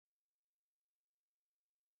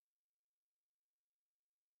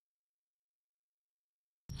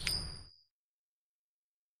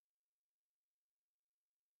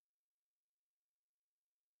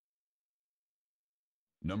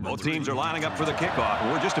Both teams are lining up for the kickoff,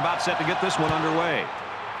 and we're just about set to get this one underway.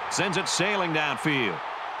 Sends it sailing downfield.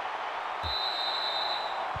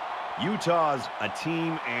 Utah's a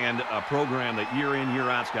team and a program that year in, year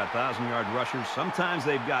out's got 1,000-yard rushers. Sometimes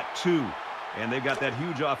they've got two, and they've got that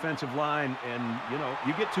huge offensive line, and, you know,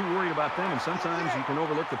 you get too worried about them, and sometimes you can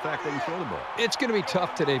overlook the fact they can throw the ball. It's going to be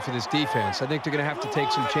tough today for this defense. I think they're going to have to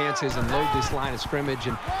take some chances and load this line of scrimmage.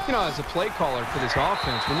 And, you know, as a play caller for this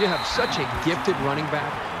offense, when you have such a gifted running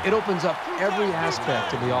back, it opens up every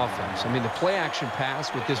aspect of the offense. I mean, the play-action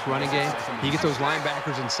pass with this running game, you get those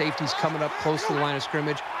linebackers and safeties coming up close to the line of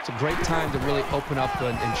scrimmage. It's a great time to really open up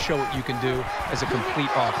and show what you can do as a complete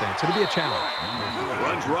offense. It'll be a challenge.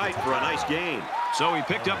 Runs right for a nice gain. So he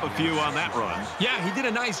picked up a few on that run. Yeah, he did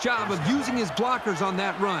a nice job of using his blockers on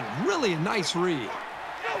that run. Really a nice read.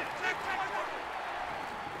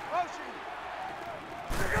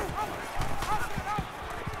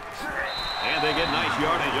 And they get nice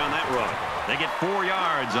yardage on that run. They get 4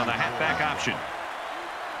 yards on the halfback option.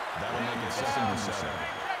 That'll make it 2nd and 7.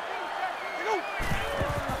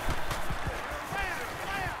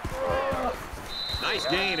 Nice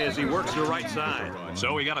gain as he works the right side.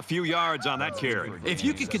 So he got a few yards on that carry. If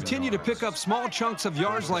you can continue to pick up small chunks of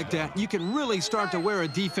yards like that, you can really start to wear a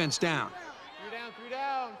defense down. 3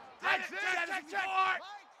 down.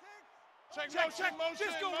 Check.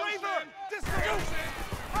 Disco Raver. Disco.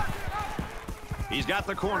 He's got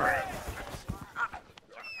the corner.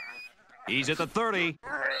 He's at the 30.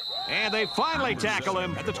 And they finally tackle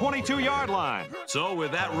him at the 22-yard line. So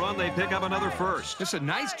with that run, they pick up another first. Just a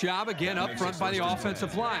nice job again up front by the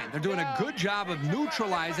offensive line. They're doing a good job of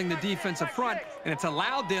neutralizing the defensive front, and it's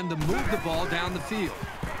allowed them to move the ball down the field.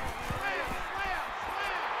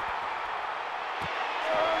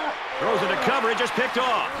 Throws into coverage, just picked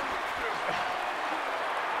off.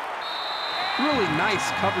 Really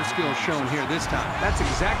nice cover skills shown here this time. That's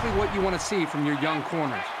exactly what you want to see from your young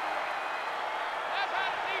corners.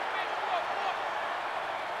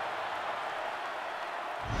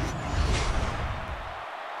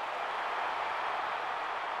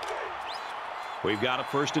 We've got a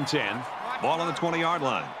 1st and 10. Ball on the 20-yard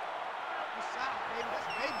line.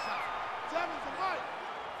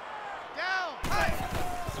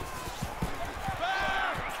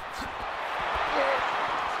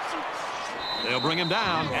 They'll bring him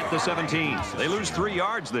down at the 17. They lose 3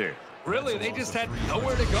 yards there. Really, they just had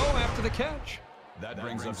nowhere to go after the catch. That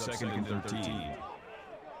brings up 2nd and 13. That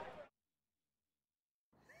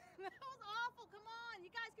was awful. Come on. You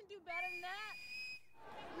guys can do better than that.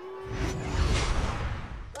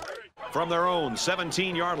 From their own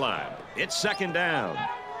 17-yard line, it's 2nd down.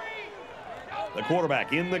 The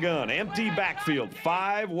quarterback in the gun, empty backfield,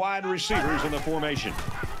 5 wide receivers in the formation.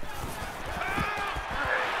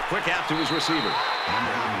 Quick out to his receiver.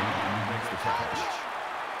 Makes the catch.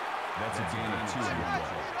 That's a gain of 2 on the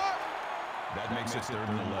play. That makes it 3rd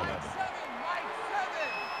and 11.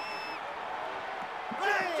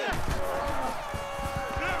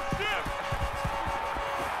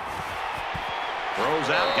 Throws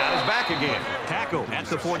out, got his back again. Tackle at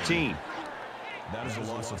the 14. That is a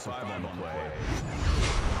loss of 5 on the play.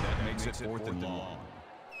 That makes it 4th and long.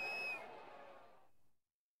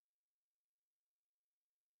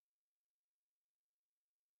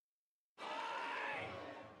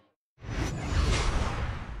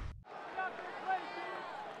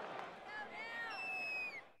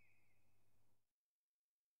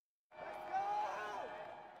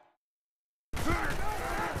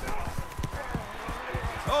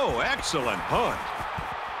 Oh, excellent punt.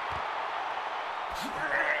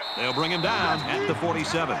 They'll bring him down at the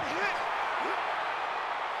 47.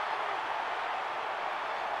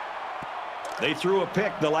 They threw a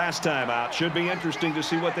pick the last time out. Should be interesting to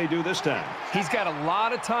see what they do this time. He's got a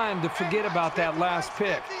lot of time to forget about that last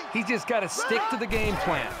pick. He's just got to stick to the game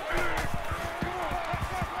plan.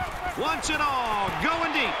 Once and all,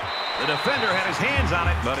 going deep. The defender had his hands on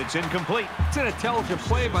it, but it's incomplete. It's an intelligent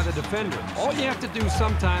play by the defender. All you have to do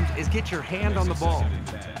sometimes is get your hand on the ball.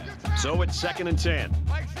 So it's 2nd and 10.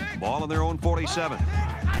 Ball on their own 47.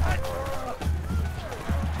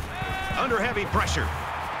 Under heavy pressure.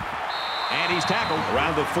 And he's tackled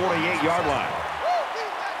around the 48-yard line.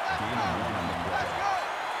 Gain of 1 on the play.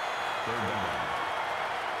 3rd down.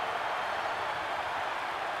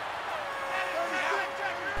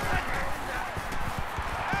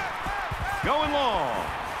 Going long.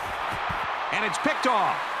 And it's picked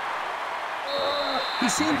off. He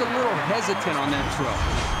seemed a little hesitant on that throw,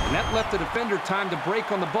 and that left the defender time to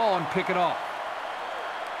break on the ball and pick it off.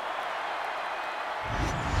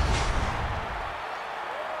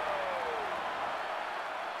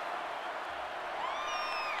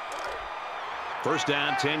 First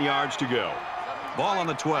down, 10 yards to go. Ball on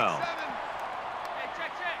the 12.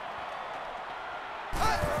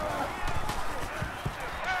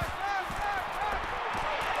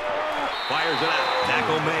 Fires it out.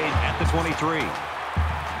 Tackle made at the 23.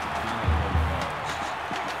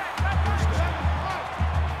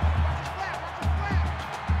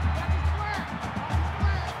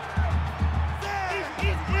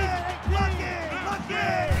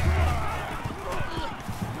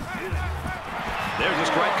 There's a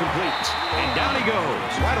strike complete. And down he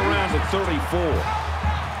goes, right around the 34.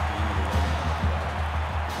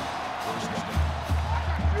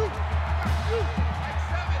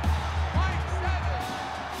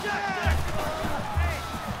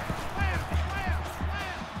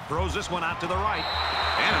 Throws this one out to the right.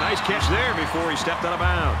 And a nice catch there before he stepped out of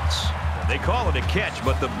bounds. They call it a catch,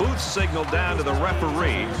 but the booth signaled down to the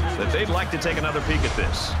referee that they'd like to take another peek at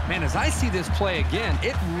this. Man, as I see this play again,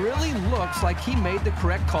 it really looks like he made the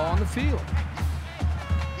correct call on the field.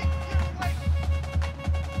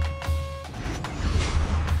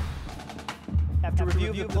 After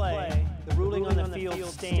review of the play, the ruling on the field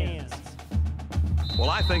stands. Well,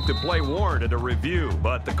 I think the play warranted a review,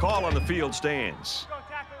 but the call on the field stands. Let's go,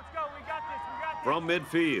 tackle. Let's go. We got this. We got this. From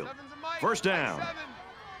midfield. First down.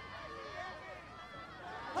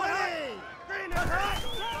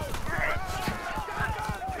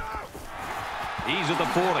 He's at the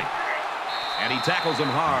 40. And he tackles him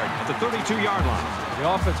hard at the 32-yard line. The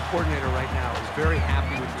offense coordinator right now is very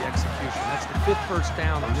happy with the execution. That's the 5th first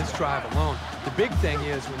down on this drive alone. The big thing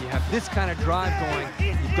is when you have this kind of drive going,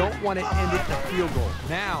 you don't want to end it in a field goal.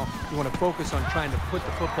 Now you want to focus on trying to put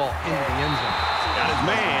the football into the end zone. Got his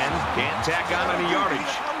man. Can't tack on any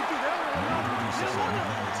yardage.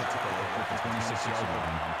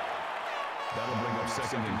 That'll bring up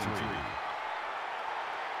 2nd and 3.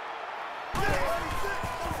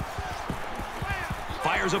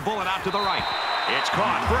 Fires a bullet out to the right. It's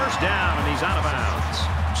caught. First down, and he's out of bounds.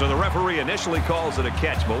 So the referee initially calls it a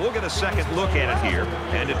catch, but we'll get a second look at it here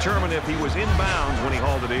and determine if he was in bounds when he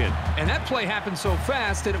hauled it in. And that play happened so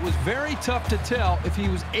fast that it was very tough to tell if he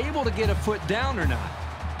was able to get a foot down or not.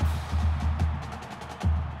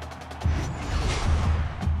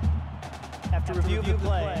 After review of the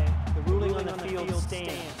play, the ruling on the field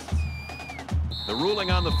stands. The ruling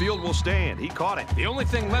on the field will stand. He caught it. The only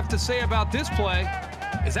thing left to say about this play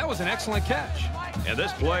is that was an excellent catch. And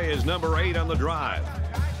this play is number 8 on the drive.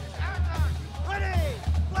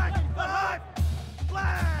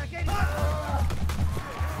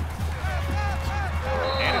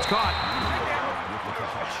 And it's caught.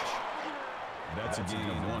 That's a gain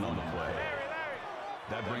of 1 on the play.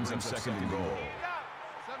 That brings up 2nd and goal.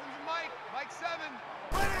 Seven's Mike. Mike 7.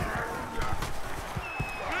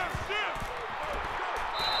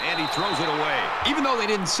 And he throws it away. Even though they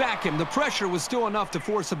didn't sack him, the pressure was still enough to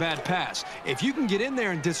force a bad pass. If you can get in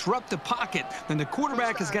there and disrupt the pocket, then the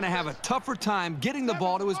quarterback is going to have a tougher time getting the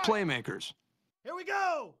ball to his playmakers. Here we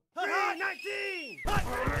go! 3-19!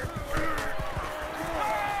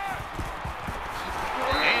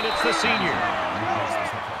 And it's the senior.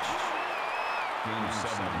 Gain of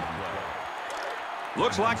 7 on the play.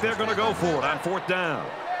 Looks like they're going to go for it on 4th down.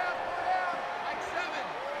 Mike 7.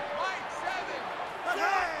 Mike 7.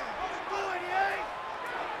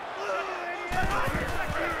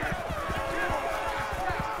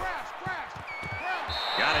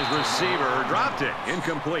 Got his receiver, dropped it,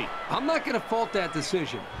 incomplete. I'm not going to fault that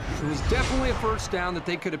decision. It was definitely a first down that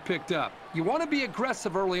they could have picked up. You want to be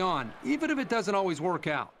aggressive early on, even if it doesn't always work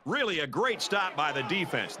out. Really a great stop by the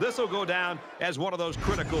defense. This will go down as one of those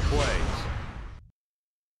critical plays.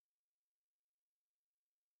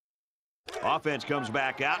 Offense comes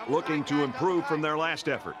back out looking to improve from their last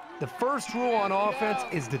effort. The first rule on offense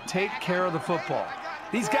is to take care of the football.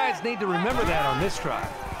 These guys need to remember that on this drive.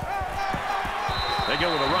 They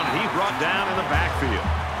go with a run, and he's brought down in the backfield.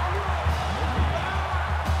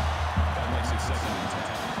 That makes it 2nd and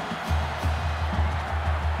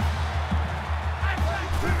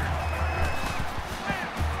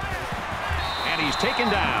 10. And he's taken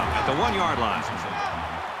down at the 1-yard line. Gain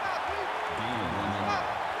of 1 yard.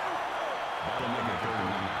 That'll make it 3rd and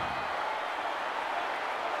 9.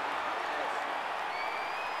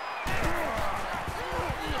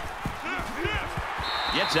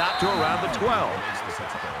 Gets out to around the 12.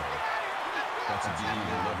 That's a gain of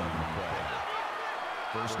 11 on the play.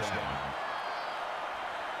 First down.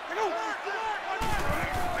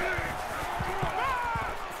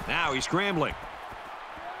 Now he's scrambling.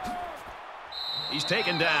 He's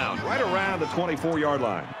taken down right around the 24-yard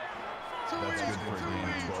line. That's good for a gain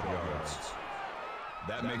of 12 yards.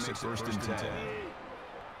 That makes it 1st and 10.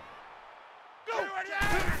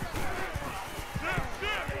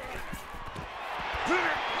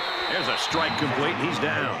 a strike complete. He's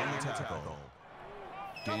down.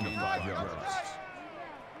 Gain of 5 yards.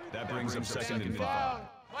 That brings him 2nd and 5.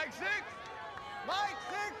 Mike 6. Mike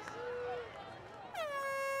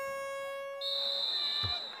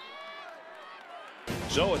 6.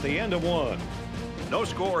 So at the end of one, no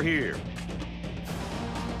score here.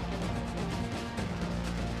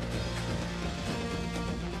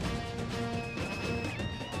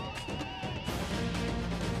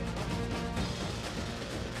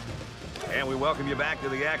 And we welcome you back to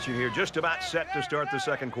the action here. Just about set to start the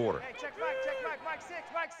second quarter. Hey, check back, Mike 6,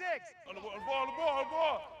 Mike 6. On the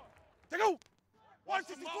ball. Take go.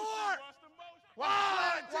 164.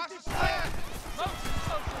 Watch the slant.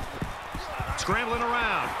 Scrambling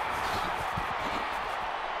around.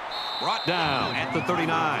 Brought down at the 39.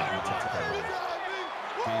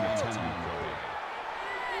 Gain of 10 on the play.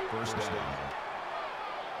 First down.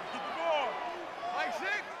 Get the ball. Mike 6.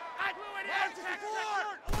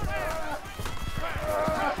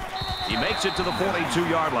 He makes it to the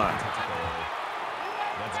 42-yard line.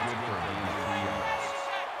 That's good for a gain of 3 yards.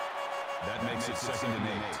 That makes it 2nd and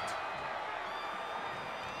 8.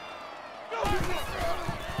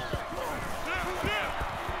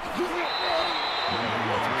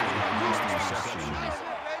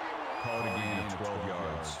 Called a gain of 12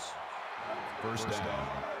 yards. First down.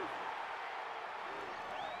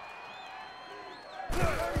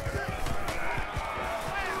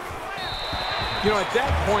 You know, at that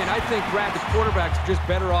point, I think, Brad, the quarterback's just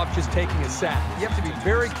better off just taking a sack. You have to be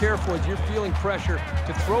very careful as you're feeling pressure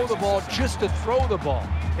to throw the ball just to throw the ball.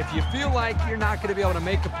 If you feel like you're not going to be able to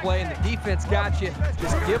make a play and the defense got you,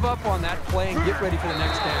 just give up on that play and get ready for the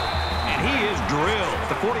next down. And he is drilled at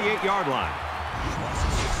the 48-yard line.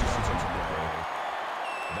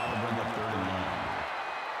 That'll bring up 3rd and 9.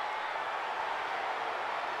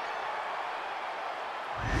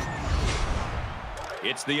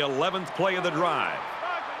 It's the 11th play of the drive.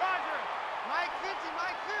 Roger. Mike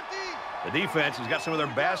 50. The defense has got some of their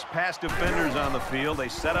best pass defenders on the field. They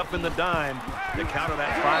set up in the dime to counter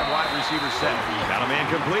that 5-wide receiver set. Got a man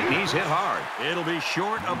complete, and he's hit hard. It'll be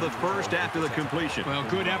short of the first after the completion. Well,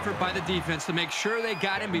 good effort by the defense to make sure they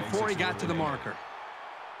got him before he got to the marker.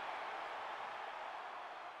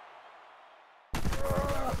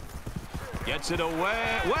 Gets it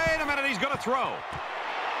away. Wait a minute, he's going to throw.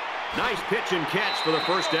 Nice pitch and catch for the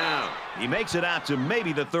first down. He makes it out to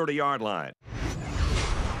maybe the 30-yard line.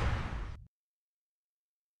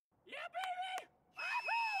 Yeah, baby!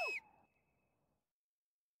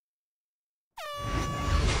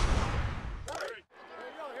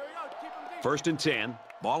 Here we go. Keep him deep. 1st and 10.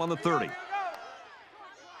 Ball on the 30. Tight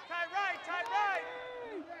right.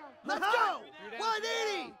 Let's go!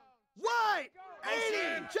 180! Wide!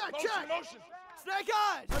 80! Check! Snake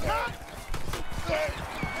eyes!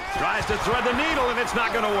 Tries to thread the needle, and it's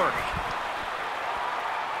not going to work.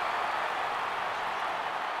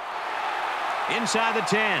 Inside the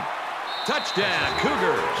 10. Touchdown,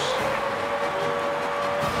 Cougars.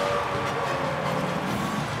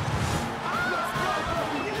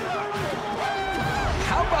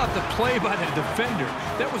 How about the play by the defender?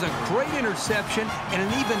 That was a great interception and an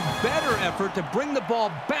even better effort to bring the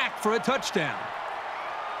ball back for a touchdown.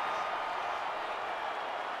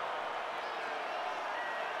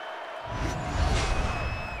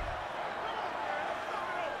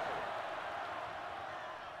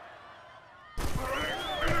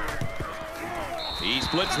 He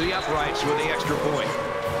splits the uprights with the extra point.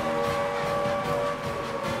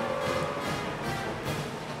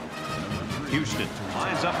 Houston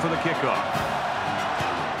lines up for the kickoff.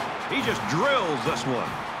 He just drills this one.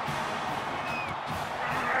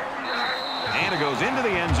 And it goes into the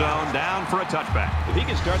end zone, down for a touchback. If he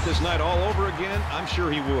could start this night all over again, I'm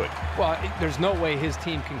sure he would. Well, there's no way his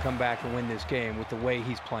team can come back and win this game with the way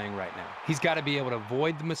he's playing right now. He's got to be able to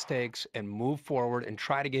avoid the mistakes and move forward and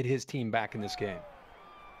try to get his team back in this game.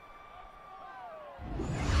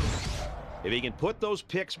 If he can put those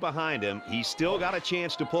picks behind him, he's still got a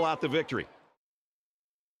chance to pull out the victory.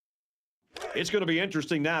 It's going to be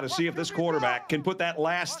interesting now to see if this quarterback can put that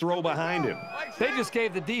last throw behind him. They just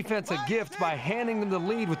gave the defense a gift by handing them the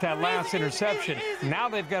lead with that last interception. Now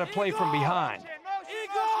they've got to play from behind.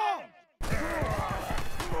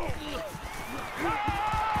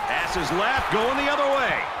 Pass is left, going the other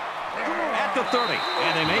way. At the 30,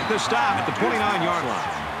 and they make the stop at the 29-yard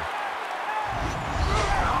line.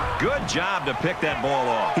 Good job to pick that ball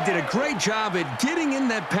off. He did a great job at getting in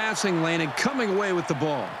that passing lane and coming away with the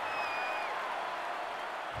ball.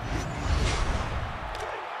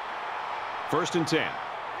 First and 10.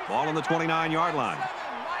 Ball on the 29-yard line.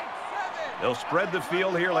 They'll spread the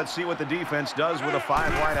field here. Let's see what the defense does with a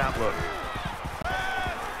 5-wide outlook.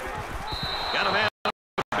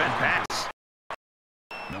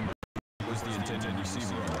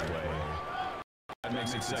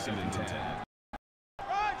 it 2nd and 10.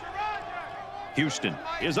 Houston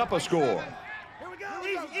is up a score. Here we go.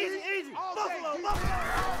 Easy. Buffalo.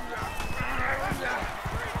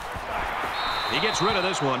 He gets rid of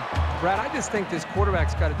this one. Brad, I just think this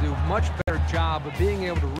quarterback's got to do a much better job of being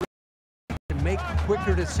able to make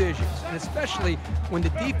quicker decisions. And especially when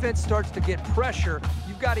the defense starts to get pressure,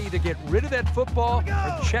 you've got to either get rid of that football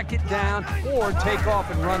or check it down or take off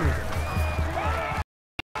and run with it.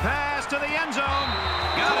 Pass to the end zone.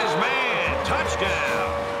 Got his man.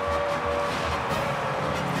 Touchdown.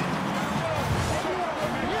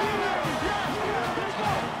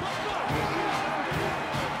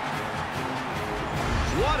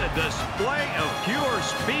 What a display of pure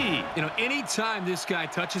speed. You know, anytime this guy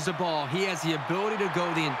touches the ball, he has the ability to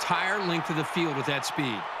go the entire length of the field with that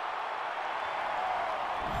speed.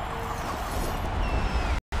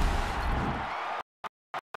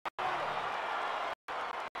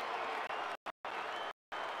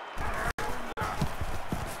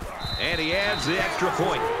 And he adds the extra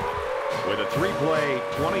point with a 3-play,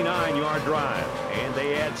 29-yard drive. And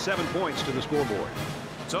they add 7 points to the scoreboard.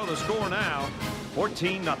 So the score now,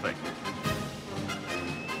 14-0.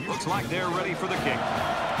 Looks like they're ready for the kick.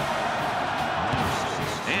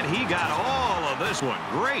 And he got all of this one.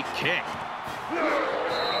 Great kick.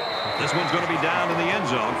 This one's going to be down in the end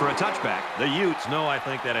zone for a touchback. The Utes know, I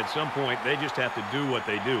think, that at some point they just have to do what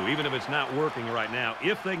they do, even if it's not working right now.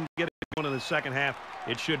 If they can get it going in the second half,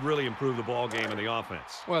 it should really improve the ball game and the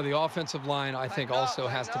offense. Well, the offensive line, I think, also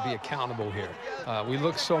has to be accountable here. We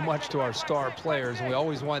look so much to our star players, and we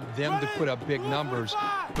always want them to put up big numbers.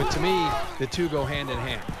 But to me, the two go hand in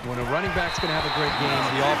hand. When a running back's going to have a great game,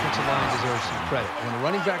 the offensive line deserves some credit. When a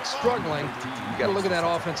running back's struggling, you got to look at that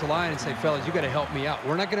offensive line and say, fellas, you got to help me out.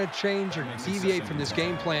 We're not going to change or deviate from this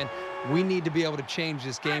game plan. We need to be able to change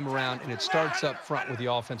this game around, and it starts up front with the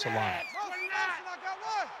offensive line.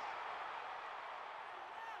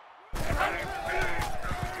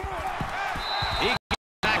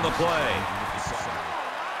 The play.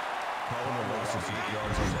 Calling a loss of 8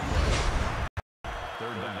 yards on the play.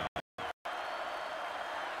 3rd down.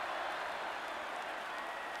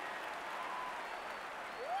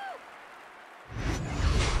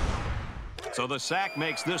 So the sack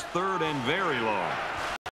makes this 3rd and very long.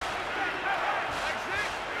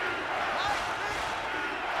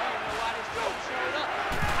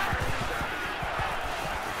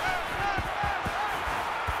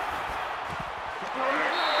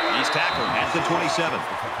 He's tackled at the 27.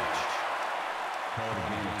 Called a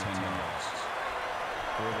gain of 10 yards.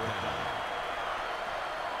 4th down.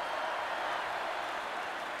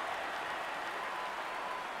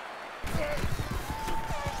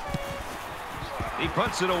 He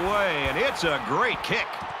puts it away, and it's a great kick.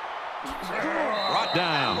 Brought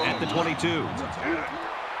down at the 22.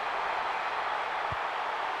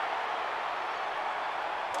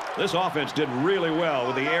 This offense did really well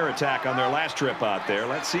with the air attack on their last trip out there.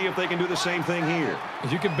 Let's see if they can do the same thing here.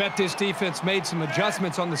 You can bet this defense made some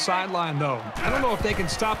adjustments on the sideline, though. I don't know if they can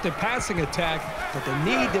stop the passing attack, but they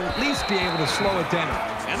need to at least be able to slow it down.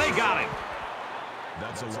 And they got it.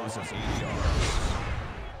 That's a loss of 8 yards.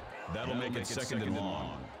 That'll make it 2nd and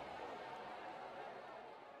long.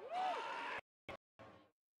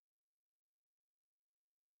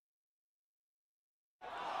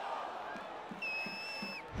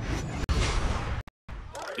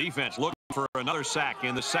 Defense looking for another sack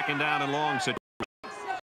in the 2nd down and long situation.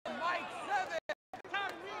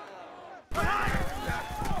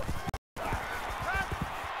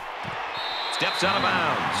 Steps out of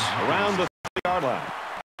bounds around the 30-yard line.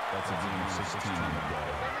 That's a gain of 16 on the play.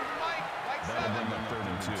 That'll bring up 3rd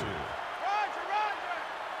and 2.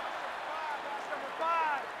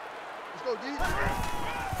 Let's go, D. Number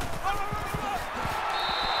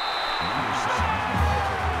 7.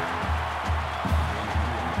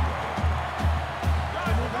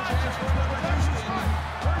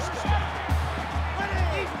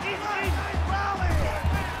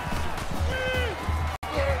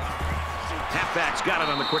 Halfback's got it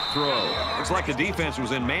on the quick throw. Looks like the defense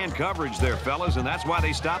was in man coverage there, fellas, and that's why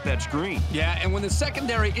they stopped that screen. Yeah, and when the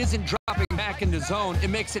secondary isn't dropping back into zone, it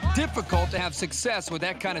makes it difficult to have success with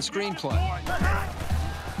that kind of screen play.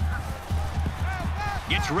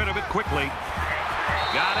 Gets rid of it quickly.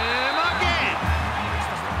 Got him again.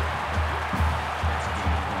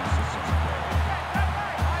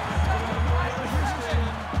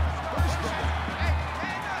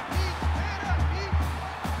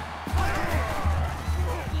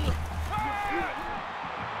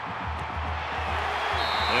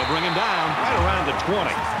 They'll bring him down right around the 20.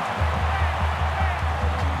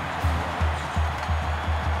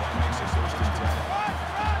 That makes it 1st and 10.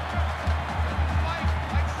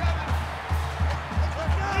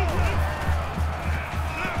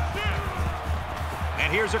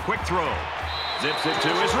 And here's a quick throw. Zips it to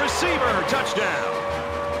his receiver. Touchdown.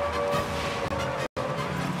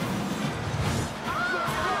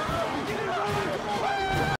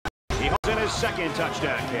 He holds in his second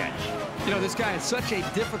touchdown catch. You know, this guy is such a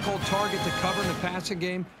difficult target to cover in the passing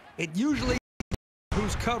game. It usually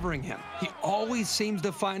who's covering him. He always seems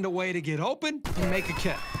to find a way to get open and make a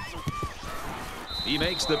catch. He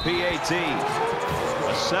makes the PAT.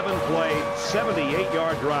 A 7-play,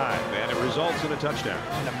 78-yard drive, and it results in a touchdown.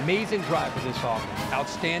 An amazing drive for this offense.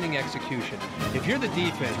 Outstanding execution. If you're the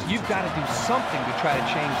defense, you've got to do something to try to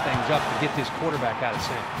change things up to get this quarterback out of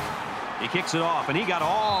sync. He kicks it off, and he got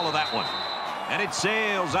all of that one. And it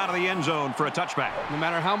sails out of the end zone for a touchback. No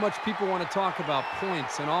matter how much people want to talk about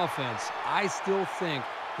points and offense, I still think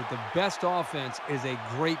that the best offense is a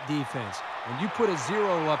great defense. When you put a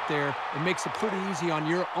 0 up there, it makes it pretty easy on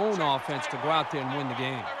your own offense to go out there and win the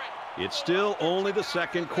game. It's still only the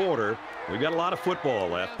second quarter. We've got a lot of football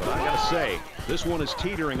left, but I got to say, this one is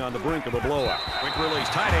teetering on the brink of a blowout. Quick release,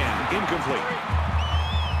 tight end, incomplete.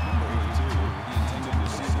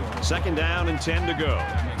 Second down and 10 to go.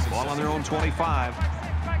 Ball on their own 25.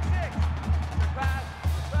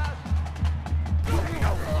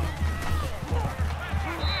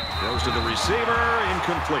 Throws to the receiver,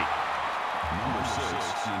 incomplete. Number 6,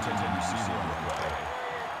 the intended receiver on the play.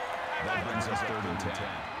 That brings us 3rd and 10.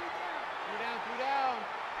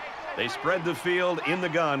 They spread the field in the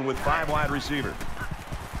gun with 5 wide receivers.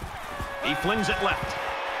 He flings it left.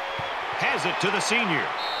 Has it to the senior.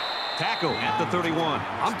 Tackle at the 31.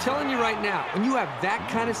 I'm telling you right now, when you have that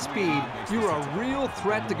kind of speed, you're a real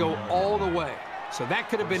threat to go all the way. So that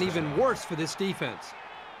could have been even worse for this defense.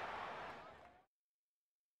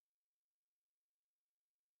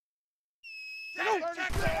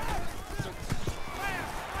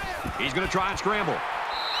 He's going to try and scramble.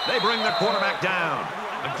 They bring the quarterback down.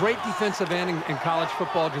 A great defensive end in college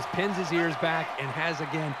football just pins his ears back and has,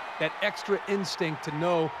 again, that extra instinct to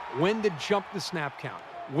know when to jump the snap count,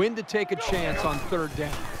 when to take a chance on 3rd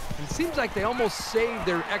down. And it seems like they almost saved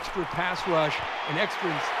their extra pass rush and extra...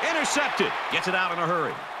 Intercepted. Gets it out in a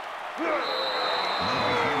hurry.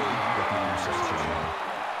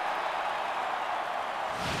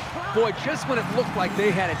 Boy, just when it looked like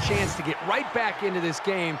they had a chance to get right back into this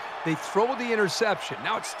game, they throw the interception.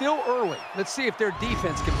 Now it's still early. Let's see if their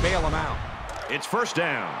defense can bail them out. It's first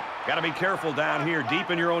down. Got to be careful down here, deep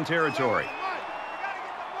in your own territory.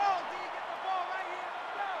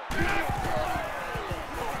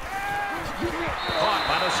 Caught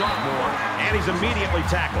by the sophomore, and he's immediately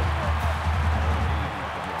tackled.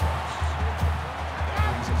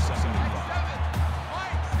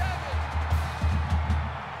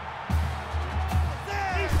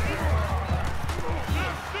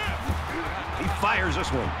 Fires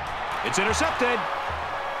this one. It's intercepted.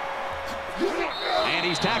 And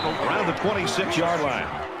he's tackled around the 26-yard line.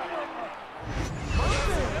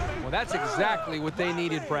 Well, that's exactly what they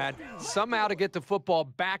needed, Brad. Somehow to get the football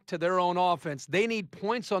back to their own offense. They need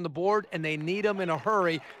points on the board, and they need them in a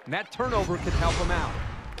hurry, and that turnover could help them out.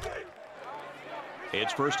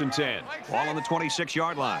 It's 1st and 10. Ball on the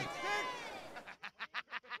 26-yard line.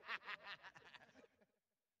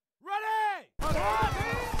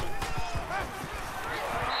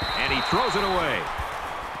 And he throws it away.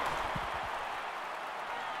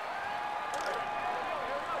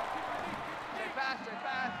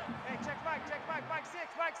 Hey, check Mike 6,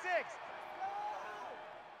 Mike 6.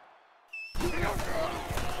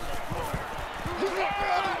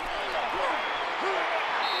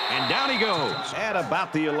 And down he goes at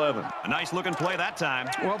about the 11. A nice-looking play that time.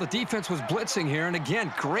 Well, the defense was blitzing here, and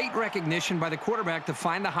again, great recognition by the quarterback to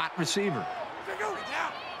find the hot receiver.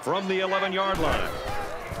 From the 11-yard line.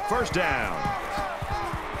 First down.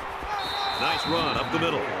 Nice run up the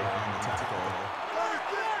middle.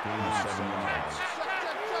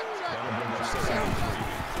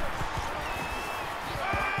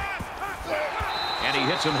 And he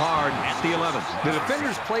hits him hard at the 11. The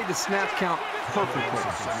defenders played the snap count perfectly.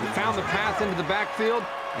 They found the path into the backfield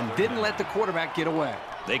and didn't let the quarterback get away.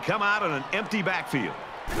 They come out in an empty backfield.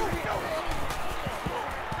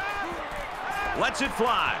 Lets it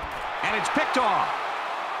fly. And it's picked off.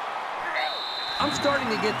 I'm starting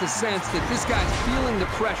to get the sense that this guy's feeling the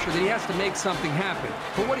pressure that he has to make something happen.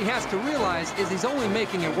 But what he has to realize is he's only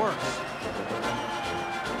making it worse.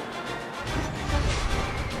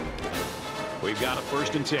 We've got a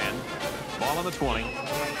 1st and 10. Ball on the 20.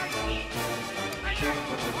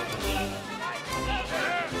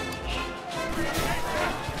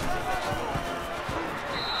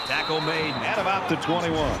 Tackle made at about the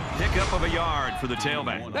 21. Pickup of a yard for the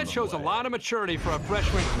tailback. That shows a lot of maturity for a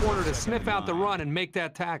freshman corner to sniff out the run and make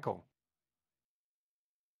that tackle.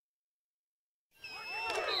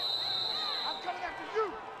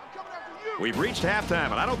 We've reached halftime,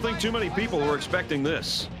 and I don't think too many people were expecting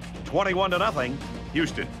this. 21-0,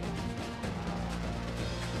 Houston.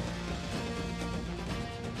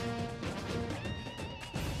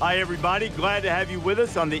 Hi, everybody. Glad to have you with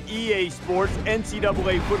us on the EA Sports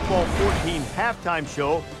NCAA Football 14 halftime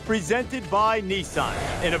show presented by Nissan.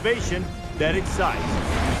 Innovation that excites.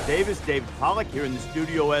 Bruce Davis, David Pollack here in the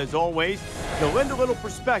studio as always to lend a little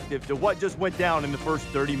perspective to what just went down in the first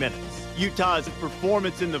 30 minutes. Utah's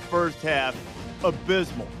performance in the first half,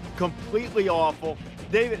 abysmal, completely awful.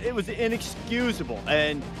 David, it was inexcusable,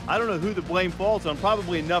 and I don't know who the blame falls on,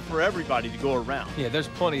 probably enough for everybody to go around. Yeah, there's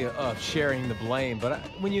plenty of sharing the blame, but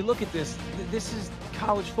when you look at this, this is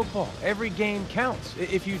college football. Every game counts.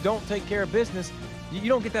 If you don't take care of business, you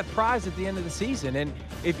don't get that prize at the end of the season. And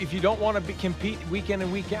if you don't want to compete week in and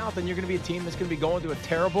week out, then you're going to be a team that's going to be going to a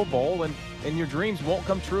terrible bowl, and your dreams won't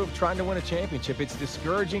come true of trying to win a championship. It's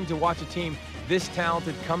discouraging to watch a team this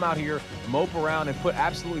talented come out here, mope around, and put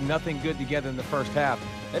absolutely nothing good together in the first half.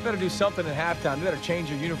 They better do something at halftime. They better change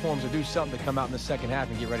their uniforms or do something to come out in the second half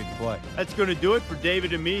and get ready to play. That's going to do it for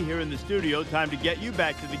David and me here in the studio. Time to get you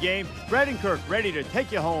back to the game. Brad and Kirk ready to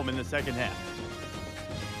take you home in the second half.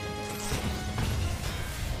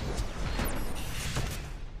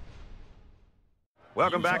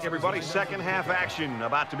 Welcome back, everybody. Second half action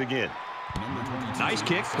about to begin. Nice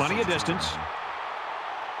kick, plenty of distance.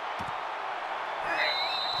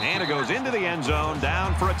 And it goes into the end zone,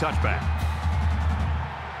 down for a touchback.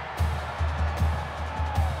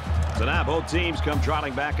 So now both teams come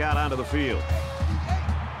trotting back out onto the field.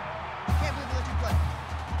 Can't believe they let you play.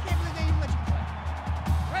 Can't believe they even let you play.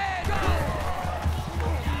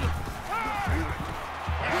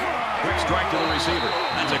 Quick strike to the receiver.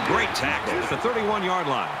 That's a great tackle at the 31-yard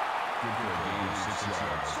line. Good for a gain of 6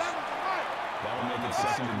 yards. That'll make it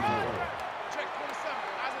 2nd and 4. Check 27.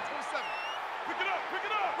 Eyes on 27. Pick it up. Pick it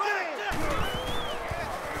up.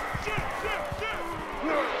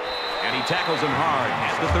 And he tackles him hard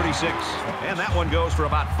at the 36. And that one goes for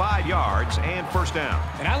about 5 yards and first down.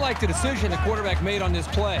 And I like the decision the quarterback made on this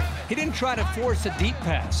play. He didn't try to force a deep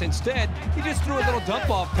pass. Instead, he just threw a little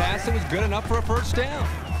dump-off pass that was good enough for a first down.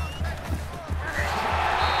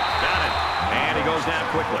 Got it. And he goes down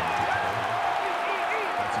quickly.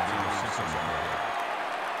 That's a gain of 6 yards.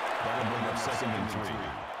 That'll bring up 2nd and 3.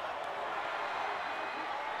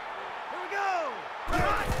 Here we go.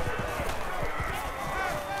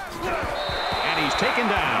 And he's taken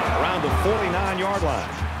down around the 49-yard line.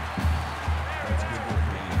 That's good for a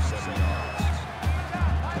gain of 7 yards.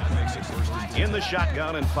 That makes it 1st and 10. In the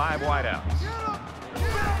shotgun and 5 wideouts.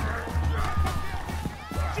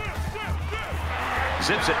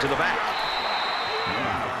 Zips it to the back.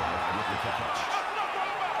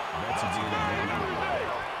 That's a gain of 1.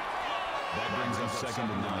 That brings up 2nd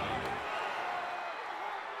and 9.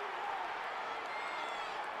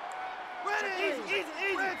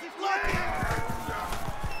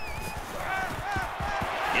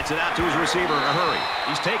 Gets it out to his receiver in a hurry.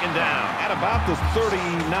 He's taken down at about the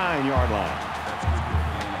 39-yard line.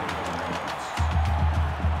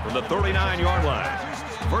 From the 39-yard line.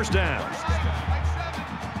 First down.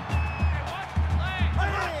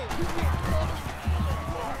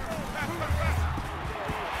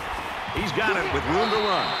 He's got it with room to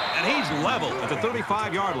run. And he's level at the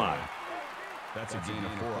 35-yard line. That's a gain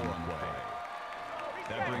of 4 on the play.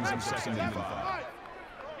 That brings him 2nd and 5.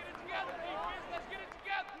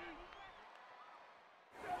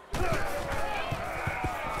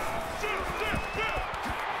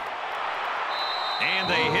 And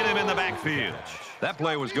they hit him in the backfield. That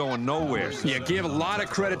play was going nowhere. Yeah, give a lot of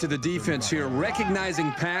credit to the defense here,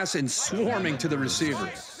 recognizing pass and swarming to the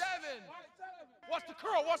receiver. Watch the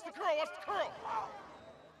curl. Watch the curl. Watch the curl.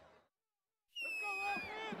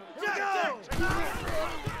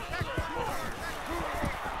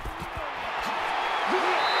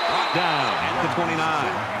 Brought down at the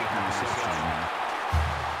 29.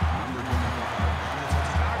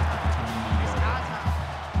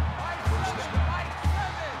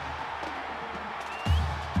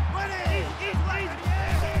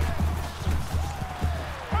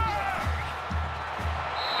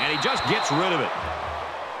 And he just gets rid of it.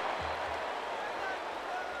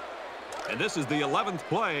 And this is the 11th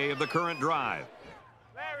play of the current drive.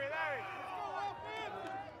 Larry. Let's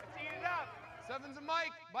eat it up. 7's a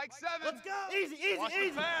Mike. Mike 7. Let's go. Easy. Watch the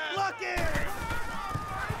pass. Look in.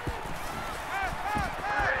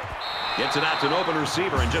 Gets it out to an open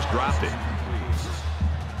receiver and just dropped it.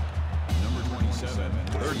 Number 27.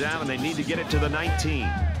 Third down, and they need to get it to the 19.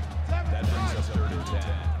 That brings us 3rd and 10.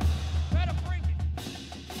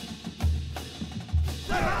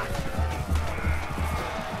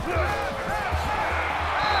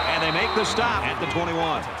 And they make make the stop at the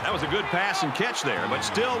 21. That was a good pass and catch there, but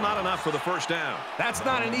still not enough for the first down. That's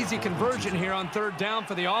not an easy conversion here on third down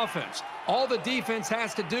for the offense. All the defense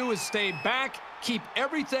has to do is stay back, keep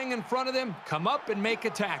everything in front of them, come up and make a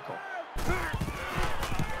tackle.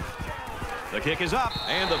 The kick is up,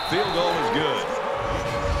 and the field goal is good.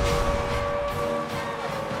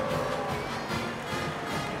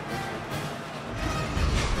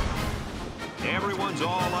 Everyone's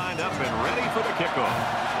all lined up and ready for the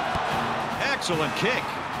kickoff. Excellent kick.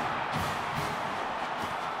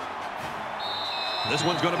 This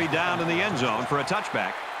one's going to be down in the end zone for a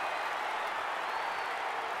touchback.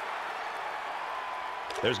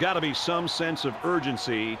 There's got to be some sense of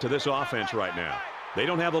urgency to this offense right now. They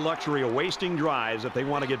don't have the luxury of wasting drives if they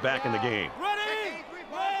want to get back in the game. Ready?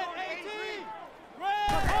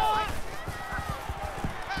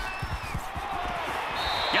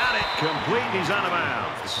 Got it. Complete. He's out of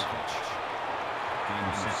bounds.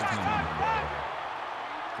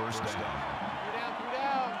 First down.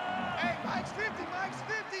 Hey, Mike's 50, Mike's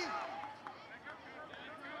 50.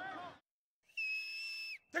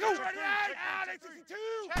 Take go. Out, 862.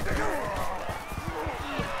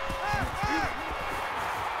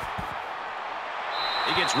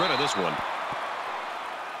 He gets rid of this one.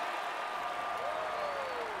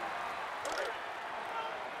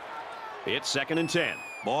 It's 2nd and 10.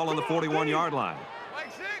 Ball on the 41-yard line.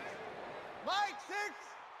 Mike 6. Mike 6.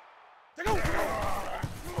 Take go.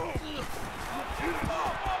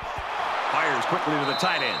 Fires quickly to the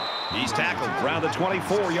tight end. He's tackled around the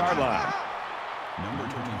 24-yard line. Number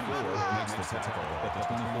 24 makes the tackle at the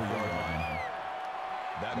 24-yard line.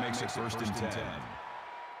 That makes it 1st and 10.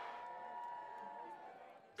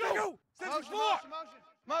 Go.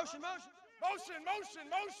 Motion. Motion.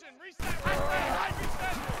 Reset.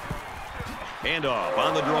 Handoff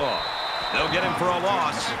on the draw. They'll get him for a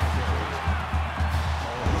loss.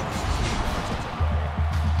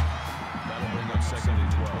 That'll bring up 2nd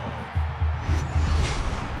and 12.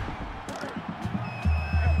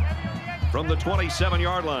 From the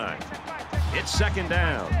 27-yard line. It's 2nd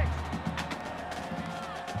down.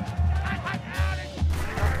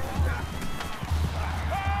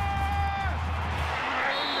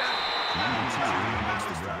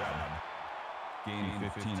 Gain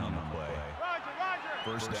 15 on the play.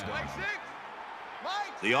 First down.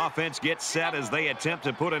 The offense gets set as they attempt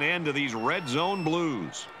to put an end to these red zone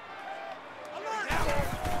blues.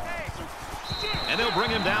 And they'll bring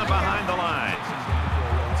him down behind the line.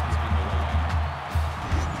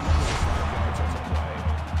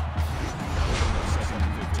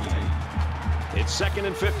 It's 2nd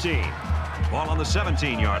and 15. Ball on the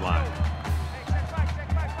 17-yard line.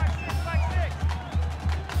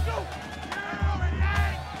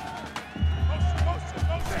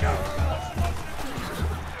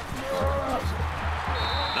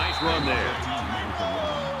 Nice run there.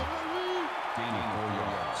 Gaining 4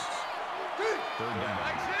 yards. Third down.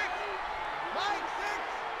 Mike 6.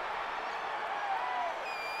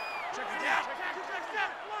 Check it out.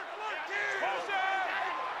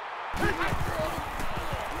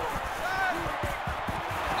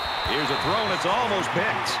 Here's a throw, and it's almost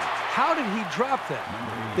picked. How did he drop that?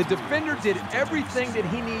 The defender did everything that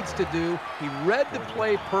he needs to do. He read the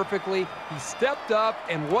play perfectly. He stepped up,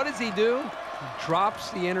 and what does he do? He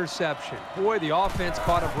drops the interception. Boy, the offense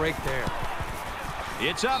caught a break there.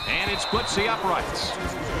 It's up, and it splits the uprights.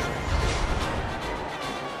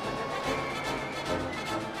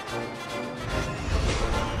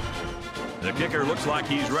 The kicker looks like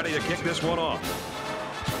he's ready to kick this one off.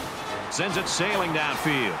 Sends it sailing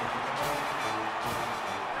downfield.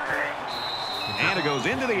 And it goes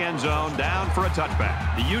into the end zone, down for a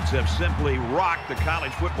touchback. The Utes have simply rocked the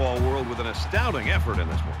college football world with an astounding effort in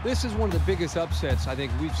this one. This is one of the biggest upsets I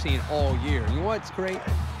think we've seen all year. You know what's great?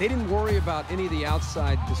 They didn't worry about any of the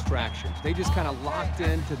outside distractions. They just kind of locked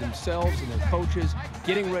into themselves and their coaches,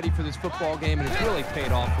 getting ready for this football game, and it's really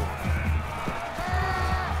paid off for them.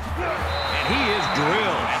 And he is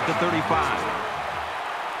drilled at the 35.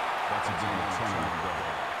 That's a gain of 10.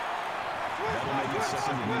 That'll make it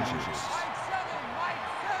 2nd and inches.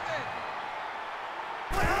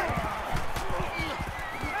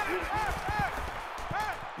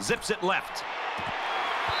 Zips it left.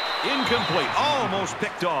 Incomplete. Almost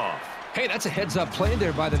picked off. Hey, that's a heads-up play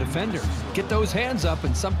there by the defender. Get those hands up,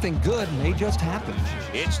 and something good may just happen.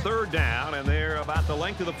 It's 3rd down, and they're about the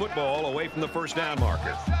length of the football away from the first down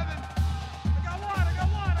marker.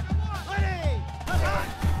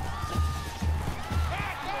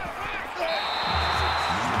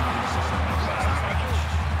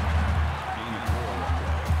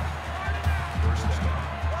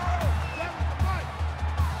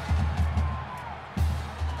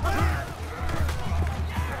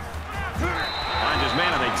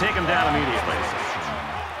 him down immediately.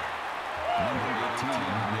 Number 18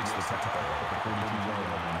 makes the tackle at the 42-yard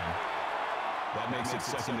line. That makes it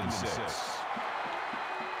 2nd and 6.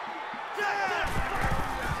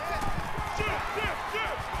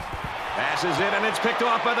 Passes it, and it's picked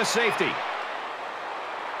off by the safety.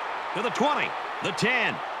 To the 20, the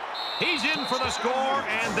 10. He's in for the score,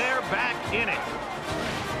 and they're back in it.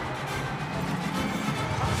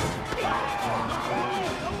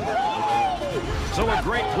 So a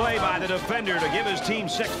great play by the defender to give his team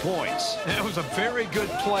 6 points. That was a very good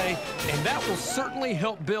play, and that will certainly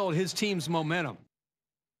help build his team's momentum.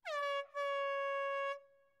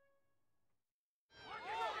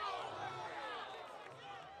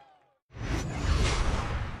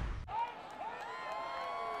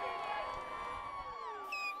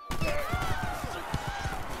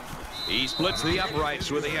 He splits the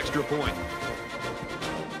uprights with the extra point.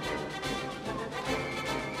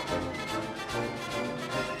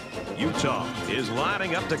 Utah is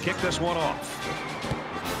lining up to kick this one off.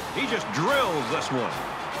 He just drills this one.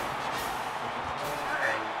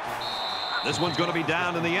 This one's going to be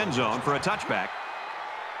down in the end zone for a touchback.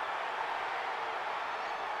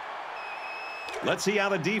 Let's see how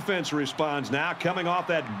the defense responds now, coming off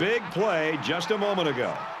that big play just a moment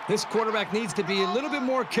ago. This quarterback needs to be a little bit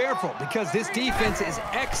more careful because this defense is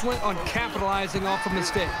excellent on capitalizing off of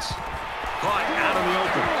mistakes. Caught out in the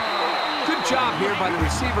open. Good job here by the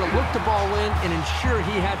receiver to look the ball in and ensure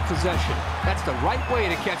he had possession. That's the right way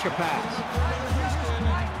to catch a pass.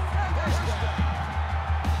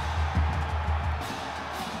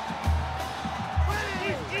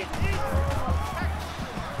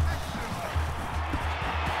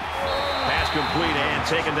 Pass complete and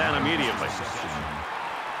taken down immediately.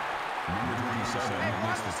 Number 27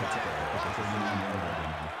 makes the tackle at the 39-yard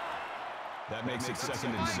line. That makes it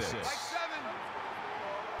 2nd and 6.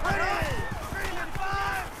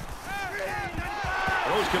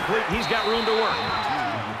 Throws complete. He's got room to work.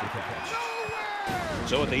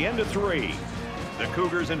 So at the end of 3, the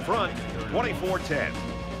Cougars in front, 24-10.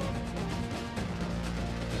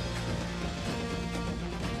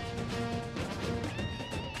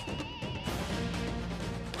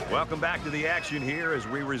 Welcome back to the action here as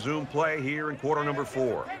we resume play here in quarter number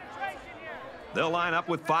 4. They'll line up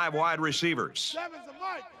with 5 wide receivers.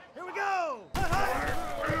 Here we go.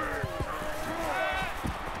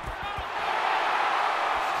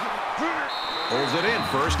 Pulls it in,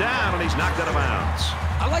 first down, and he's knocked out of bounds.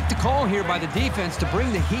 I like the call here by the defense to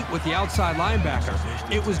bring the heat with the outside linebacker.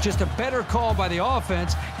 It was just a better call by the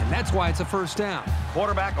offense, and that's why it's a first down.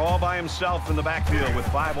 Quarterback all by himself in the backfield with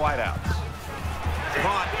 5 wideouts.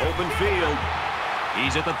 Caught, open field.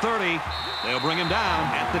 He's at the 30. They'll bring him down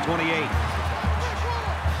at the 28.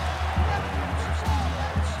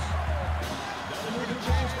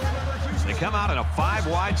 They come out in a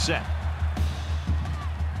 5-wide set.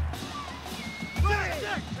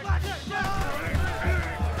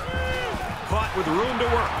 Caught with room to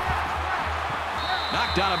work.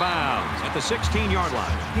 Knocked out of bounds at the 16-yard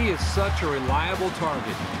line. He is such a reliable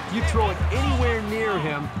target. You throw it anywhere near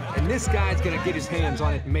him, and this guy's going to get his hands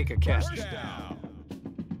on it and make a catch. Let's go.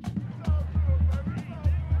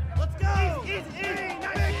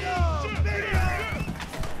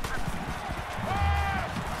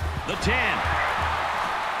 The 10.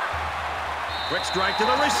 Quick strike to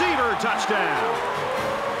the receiver. Touchdown.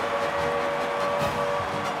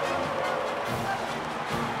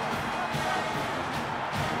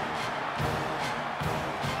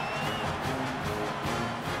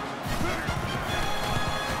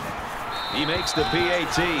 He makes the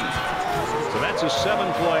PAT. So that's a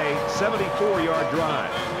 7-play, 74-yard drive.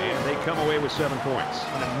 And they come away with 7 points.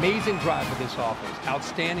 An amazing drive for this offense.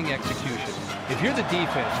 Outstanding execution. If you're the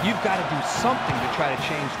defense, you've got to do something to try to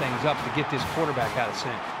change things up to get this quarterback out of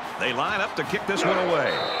sync. They line up to kick this one away.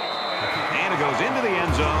 And it goes into the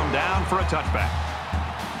end zone, down for a touchback.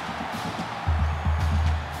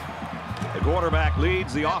 The quarterback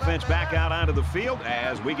leads the offense back out onto the field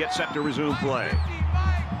as we get set to resume play.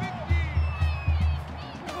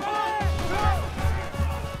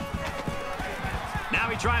 Now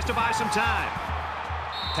he tries to buy some time.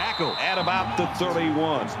 Tackle at about the 31.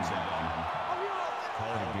 Call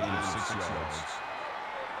it a gain of 6 yards.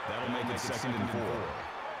 That'll make it 2nd and 4.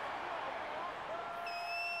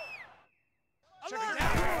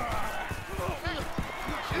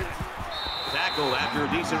 Tackle after a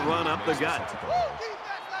decent run up the gut.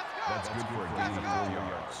 That's good for a gain of 4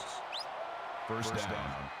 yards. First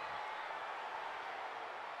down.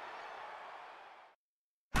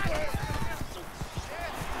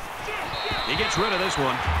 He gets rid of this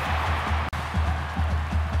one.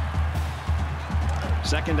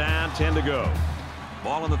 2nd down, 10 to go.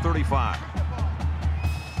 Ball on the 35.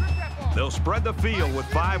 They'll spread the field with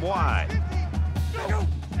 5 wide.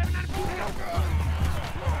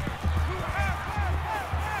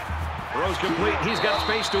 Throw's complete. He's got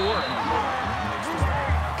space to work.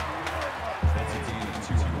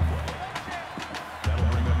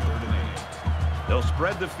 They'll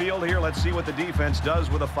spread the field here. Let's see what the defense does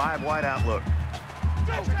with a 5 wide outlook.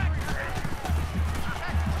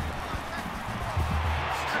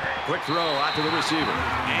 Quick throw out to the receiver.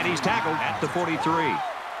 And he's tackled at the 43.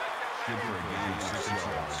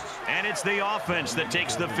 And it's the offense that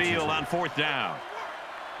takes the field on 4th down.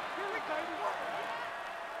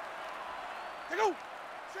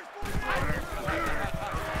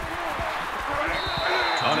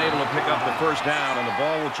 Unable to pick up the first down, and the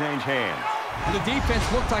ball will change hands. The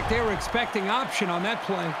defense looked like they were expecting option on that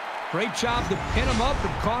play. Great job to pin them up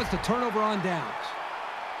and cause the turnover on downs.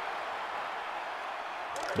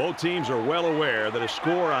 Both teams are well aware that a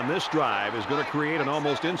score on this drive is going to create an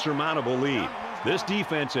almost insurmountable lead. This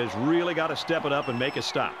defense has really got to step it up and make a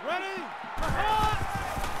stop.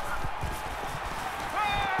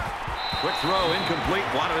 Quick throw, incomplete,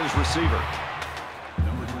 wanted his receiver.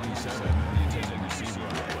 Number 27, the intended receiver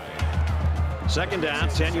on the play. 2nd down,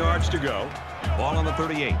 10 yards to go. Ball on the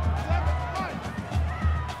 38.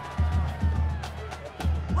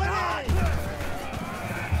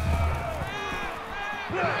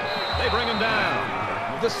 They bring him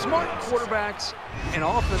down. The smart quarterbacks and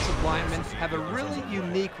offensive linemen have a really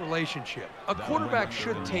unique relationship. A quarterback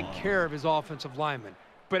should take care of his offensive lineman.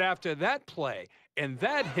 But after that play and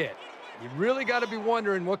that hit, you really got to be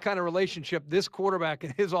wondering what kind of relationship this quarterback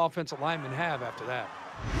and his offensive lineman have after that.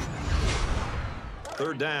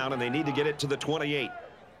 3rd down, and they need to get it to the 28.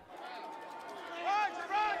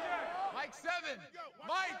 Mike 7.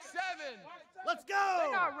 Mike 7. Let's go!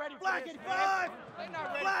 They're not ready for Black this, 85! They're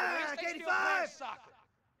not ready Black for this. They 85! still playing soccer.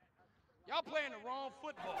 Y'all playing the wrong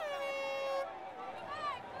football.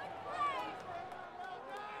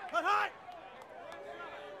 Cut high!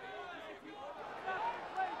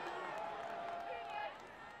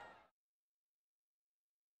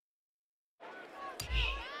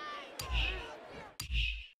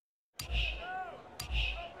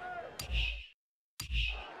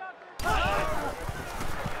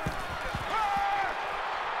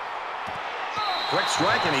 Quick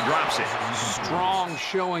strike, and he drops it. Strong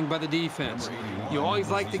showing by the defense. You always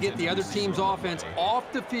like to get the other team's offense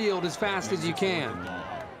off the field as fast as you can.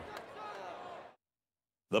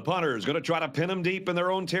 The punter is going to try to pin him deep in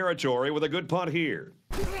their own territory with a good punt here.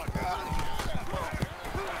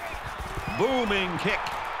 Booming kick.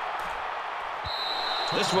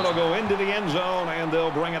 This one will go into the end zone, and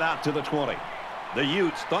they'll bring it out to the 20. The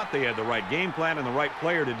Utes thought they had the right game plan and the right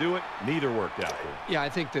player to do it. Neither worked out for them. Yeah, I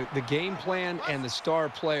think the game plan and the star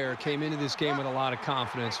player came into this game with a lot of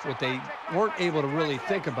confidence. What they weren't able to really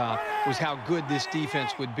think about was how good this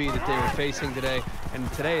defense would be that they were facing today.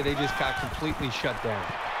 And today they just got completely shut down.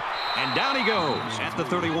 And down he goes at the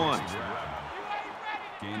 31.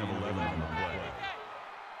 Gain of 11 on the play.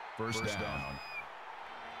 First down.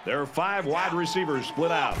 There are 5 wide receivers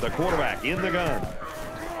split out. The quarterback in the gun.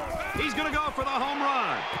 He's going to go for the home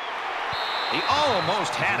run. He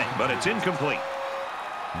almost had it, but it's incomplete.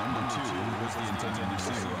 Number 2 was the intended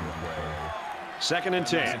receiver on the play. 2nd and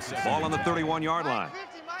 10. Ball on the 31-yard line.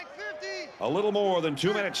 A little more than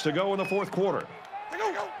 2 minutes to go in the 4th quarter.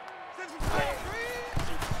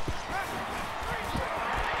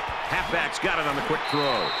 Halfback's got it on the quick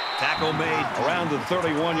throw. Tackle made around the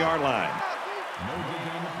 31-yard line. No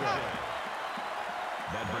good on the play.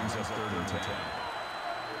 That brings us 3rd and 10.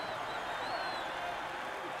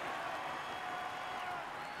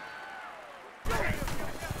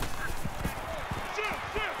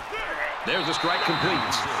 There's a strike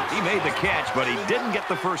complete. He made the catch, but he didn't get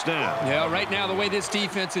the first down. Yeah, right now, the way this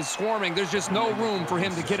defense is swarming, there's just no room for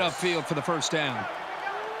him to get upfield for the first down.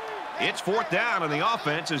 It's 4th down, and the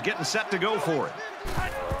offense is getting set to go for it.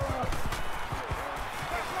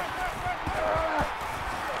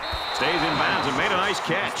 Stays in bounds and made a nice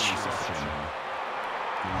catch.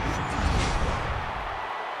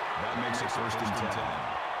 That makes it 1st and 10.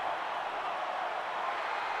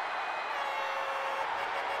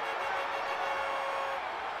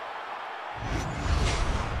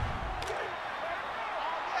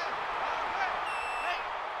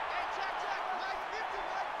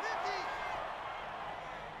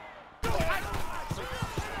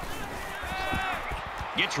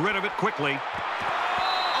 Gets rid of it quickly.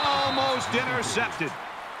 Almost intercepted.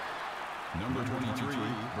 Number 23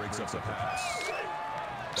 breaks up the pass.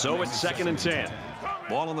 So it's 2nd and 10.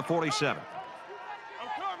 Ball on the 47. I'm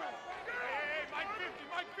coming. Hey, Mike 50,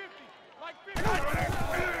 Mike 50, Mike 50.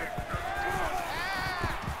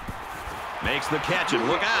 Makes the catch, and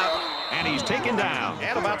look out. And he's taken down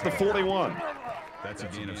at about the 41. That's a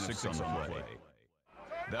gain of 6 on the play.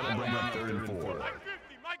 That'll bring up 3rd and 4. Mike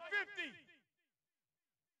 50, Mike 50.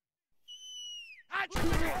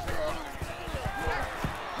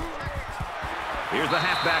 Here's the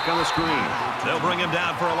halfback on the screen. They'll bring him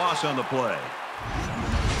down for a loss on the play.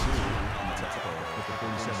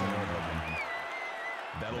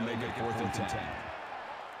 That'll make it 4th and 10.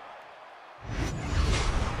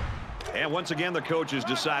 And once again, the coaches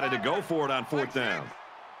decided to go for it on 4th down.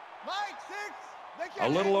 A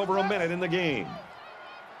little over a minute in the game.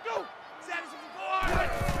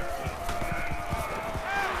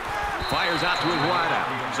 Fires out to his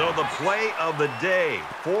wideout. So the play of the day,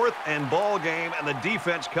 4th and ball game, and the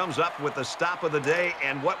defense comes up with the stop of the day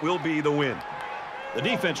and what will be the win. The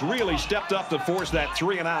defense really stepped up to force that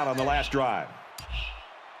 3 and out on the last drive.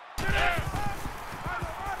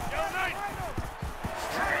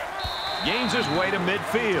 Gains his way to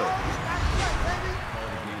midfield.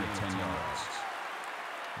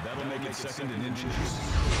 That'll make it 2nd and inches.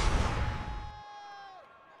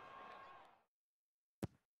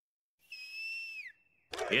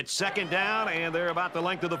 It's 2nd down, and they're about the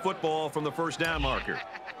length of the football from the 1st down marker.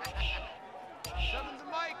 7's a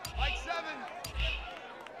Mike. Mike 7.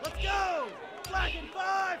 Let's go. Black and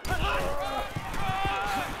 5.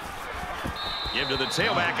 Give to the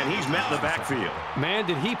tailback, and he's met in the backfield. Man,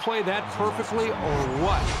 did he play that perfectly or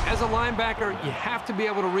what? As a linebacker, you have to be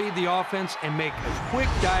able to read the offense and make a quick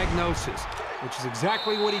diagnosis, which is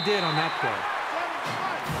exactly what he did on that play.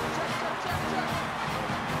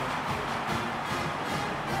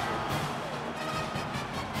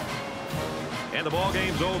 And the ball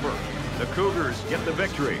game's over. The Cougars get the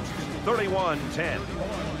victory, 31-10.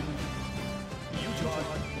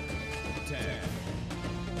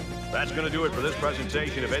 That's going to do it for this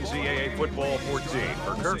presentation of NCAA Football 14.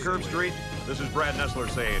 For Kirk Herbstreit, this is Brad Nessler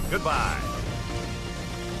saying goodbye.